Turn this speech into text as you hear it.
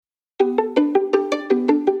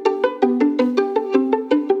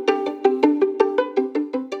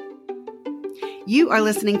You are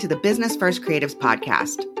listening to the Business First Creatives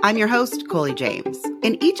podcast. I'm your host, Coley James.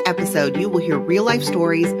 In each episode, you will hear real-life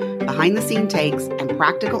stories, behind-the-scene takes, and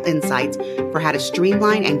practical insights for how to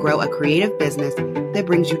streamline and grow a creative business that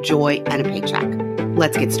brings you joy and a paycheck.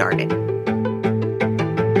 Let's get started.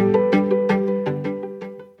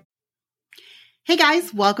 Hey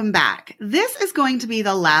guys, welcome back. This is going to be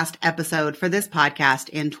the last episode for this podcast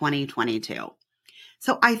in 2022.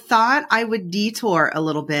 So I thought I would detour a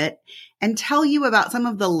little bit and tell you about some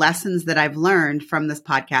of the lessons that I've learned from this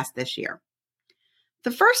podcast this year.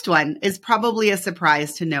 The first one is probably a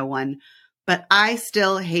surprise to no one, but I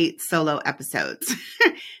still hate solo episodes.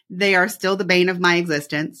 They are still the bane of my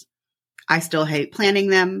existence. I still hate planning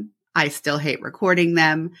them. I still hate recording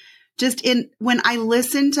them. When I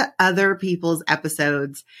listen to other people's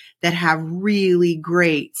episodes that have really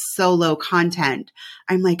great solo content,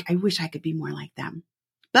 I'm like, I wish I could be more like them.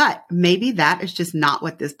 But maybe that is just not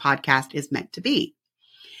what this podcast is meant to be.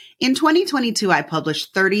 In 2022, I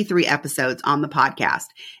published 33 episodes on the podcast,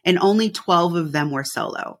 and only 12 of them were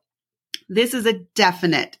solo. This is a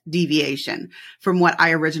definite deviation from what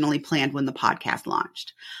I originally planned when the podcast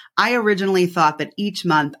launched. I originally thought that each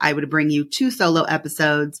month I would bring you 2 solo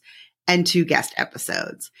episodes and 2 guest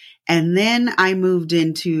episodes. And then I moved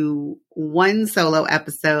into 1 solo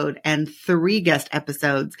episode and 3 guest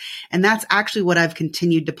episodes. And that's actually what I've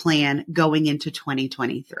continued to plan going into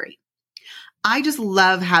 2023. I just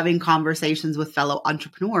love having conversations with fellow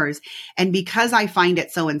entrepreneurs. And because I find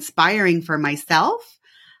it so inspiring for myself,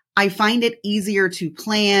 I find it easier to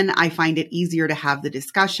plan. I find it easier to have the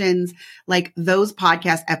discussions. Like those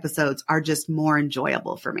podcast episodes are just more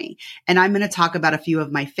enjoyable for me. And I'm going to talk about a few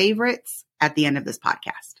of my favorites at the end of this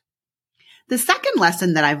podcast. The second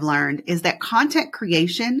lesson that I've learned is that content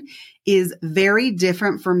creation is very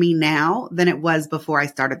different for me now than it was before I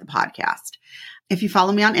started the podcast. If you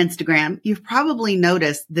follow me on Instagram, you've probably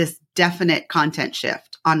noticed this definite content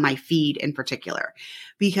shift on my feed in particular,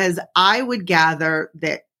 because I would gather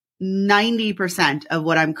that 90% of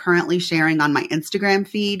what I'm currently sharing on my Instagram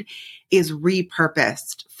feed is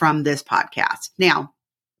repurposed from this podcast. Now,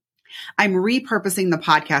 I'm repurposing the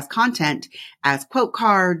podcast content as quote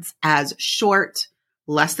cards, as short,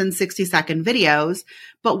 less than 60-second videos.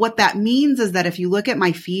 But what that means is that if you look at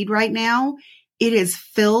my feed right now, it is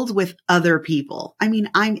filled with other people. I mean,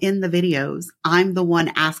 I'm in the videos. I'm the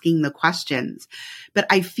one asking the questions. But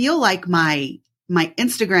I feel like my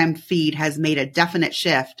Instagram feed has made a definite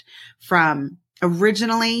shift from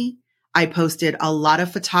originally I posted a lot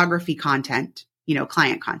of photography content,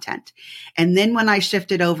 client content. And then when I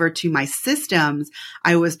shifted over to my systems,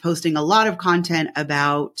 I was posting a lot of content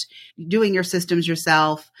about doing your systems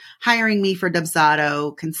yourself, hiring me for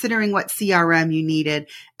Dubsado, considering what CRM you needed,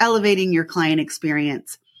 elevating your client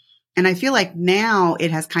experience. And I feel like now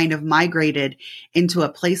it has kind of migrated into a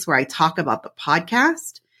place where I talk about the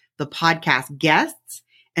podcast guests,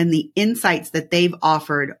 and the insights that they've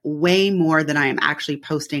offered way more than I am actually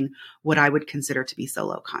posting what I would consider to be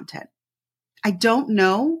solo content. I don't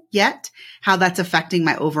know yet how that's affecting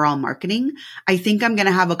my overall marketing. I think I'm going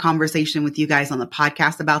to have a conversation with you guys on the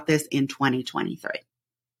podcast about this in 2023.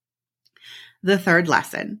 The third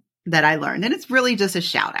lesson that I learned, and it's really just a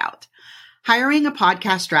shout out. Hiring a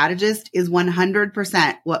podcast strategist is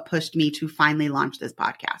 100% what pushed me to finally launch this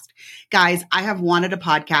podcast. Guys, I have wanted a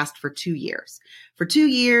podcast for 2 years. For 2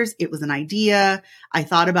 years, it was an idea. I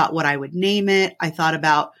thought about what I would name it. I thought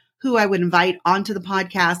about who I would invite onto the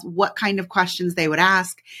podcast, what kind of questions they would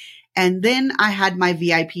ask. And then I had my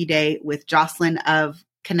VIP day with Jocelyn of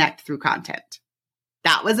Connect Through Content.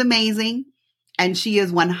 That was amazing. And she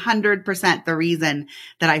is 100% the reason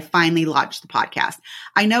that I finally launched the podcast.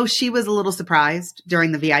 I know she was a little surprised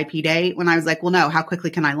during the VIP day when I was like, well, no, how quickly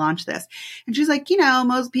can I launch this? And she's like,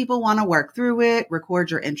 most people want to work through it, record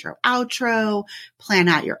your intro, outro, plan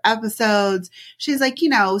out your episodes. She's like,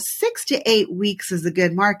 6 to 8 weeks is a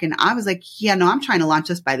good mark. And I was like, yeah, no, I'm trying to launch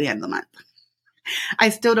this by the end of the month. I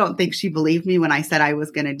still don't think she believed me when I said I was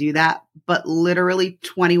going to do that. But literally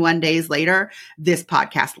 21 days later, this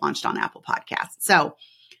podcast launched on Apple Podcasts. So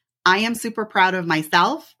I am super proud of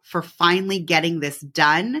myself for finally getting this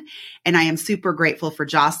done. And I am super grateful for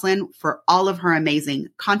Jocelyn for all of her amazing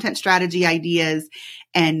content strategy ideas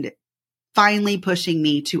and finally pushing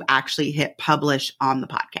me to actually hit publish on the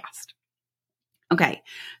podcast. Okay,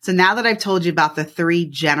 so now that I've told you about the 3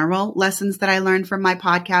 general lessons that I learned from my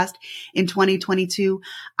podcast in 2022,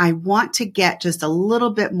 I want to get just a little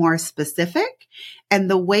bit more specific. And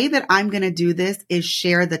the way that I'm going to do this is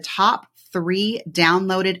share the top 3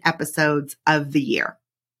 downloaded episodes of the year.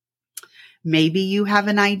 Maybe you have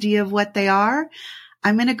an idea of what they are.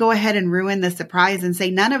 I'm going to go ahead and ruin the surprise and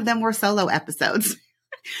say none of them were solo episodes.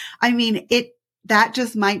 I mean, that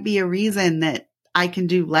just might be a reason that I can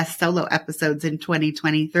do less solo episodes in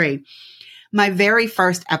 2023. My very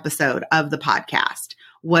first episode of the podcast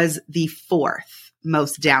was the 4th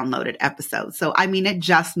most downloaded episode. So, I mean, it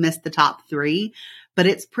just missed the top 3, but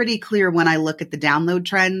it's pretty clear when I look at the download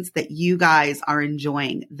trends that you guys are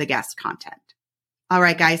enjoying the guest content. All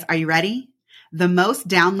right, guys, are you ready? The most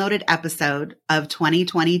downloaded episode of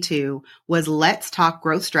 2022 was Let's Talk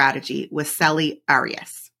Growth Strategy with Sally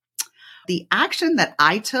Arias. The action that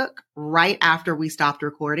I took right after we stopped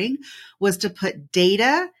recording was to put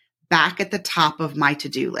data back at the top of my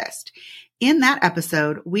to-do list. In that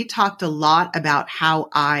episode, we talked a lot about how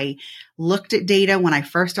I looked at data when I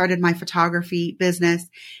first started my photography business,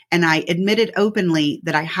 and I admitted openly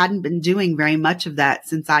that I hadn't been doing very much of that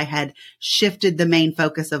since I had shifted the main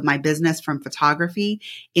focus of my business from photography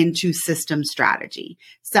into system strategy.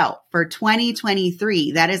 So for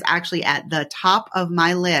 2023, that is actually at the top of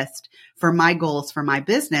my list for my goals for my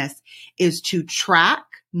business, is to track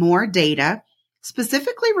more data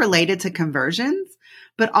specifically related to conversions,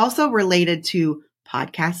 but also related to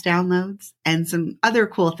podcast downloads and some other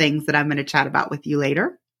cool things that I'm going to chat about with you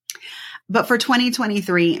later. But for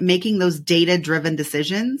 2023, making those data-driven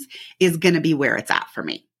decisions is going to be where it's at for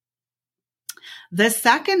me. The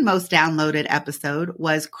second most downloaded episode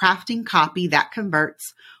was Crafting Copy That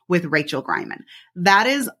Converts with Rachel Greiman. That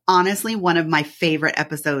is honestly one of my favorite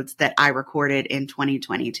episodes that I recorded in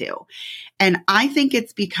 2022. And I think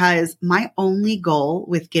it's because my only goal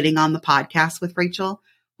with getting on the podcast with Rachel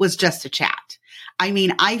was just to chat. I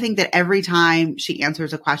mean, I think that every time she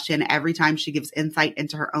answers a question, every time she gives insight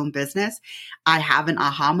into her own business, I have an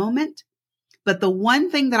aha moment. But the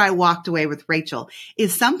one thing that I walked away with Rachel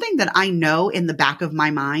is something that I know in the back of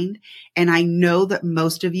my mind. And I know that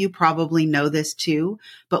most of you probably know this too,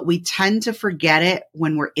 but we tend to forget it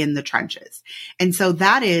when we're in the trenches. And so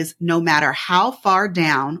that is, no matter how far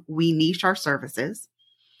down we niche our services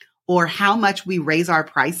or how much we raise our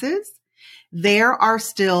prices, there are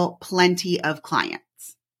still plenty of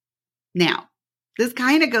clients. Now, this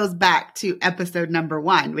kind of goes back to episode number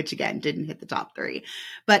 1, which again didn't hit the top 3.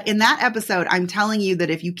 But in that episode, I'm telling you that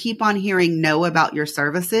if you keep on hearing no about your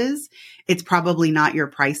services, it's probably not your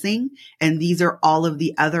pricing. And these are all of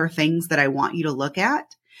the other things that I want you to look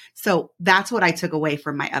at. So that's what I took away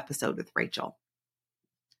from my episode with Rachel.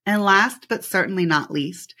 And last, but certainly not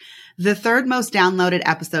least, the third most downloaded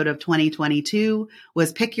episode of 2022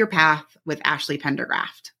 was Pick Your Path with Ashley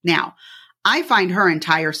Pendergraft. Now, I find her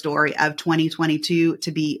entire story of 2022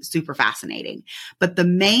 to be super fascinating. But the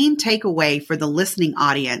main takeaway for the listening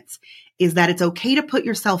audience is that it's okay to put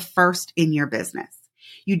yourself first in your business.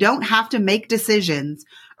 You don't have to make decisions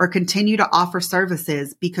or continue to offer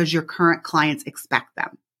services because your current clients expect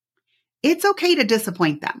them. It's okay to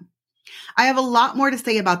disappoint them. I have a lot more to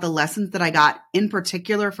say about the lessons that I got in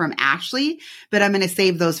particular from Ashley, but I'm going to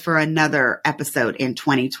save those for another episode in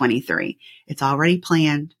 2023. It's already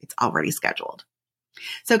planned. It's already scheduled.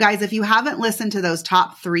 So guys, if you haven't listened to those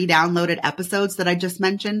top 3 downloaded episodes that I just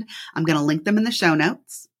mentioned, I'm going to link them in the show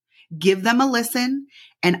notes. Give them a listen.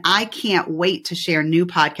 And I can't wait to share new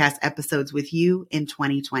podcast episodes with you in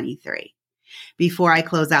 2023. Before I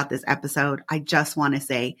close out this episode, I just want to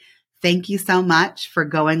say thank you so much for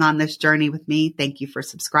going on this journey with me. Thank you for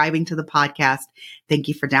subscribing to the podcast. Thank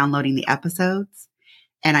you for downloading the episodes.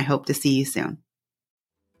 And I hope to see you soon.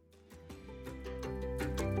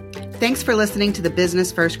 Thanks for listening to the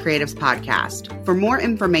Business First Creatives podcast. For more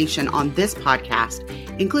information on this podcast,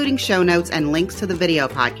 including show notes and links to the video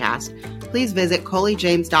podcast, please visit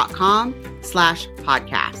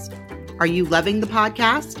ColeyJames.com/podcast. Are you loving the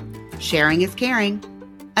podcast? Sharing is caring.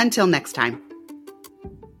 Until next time.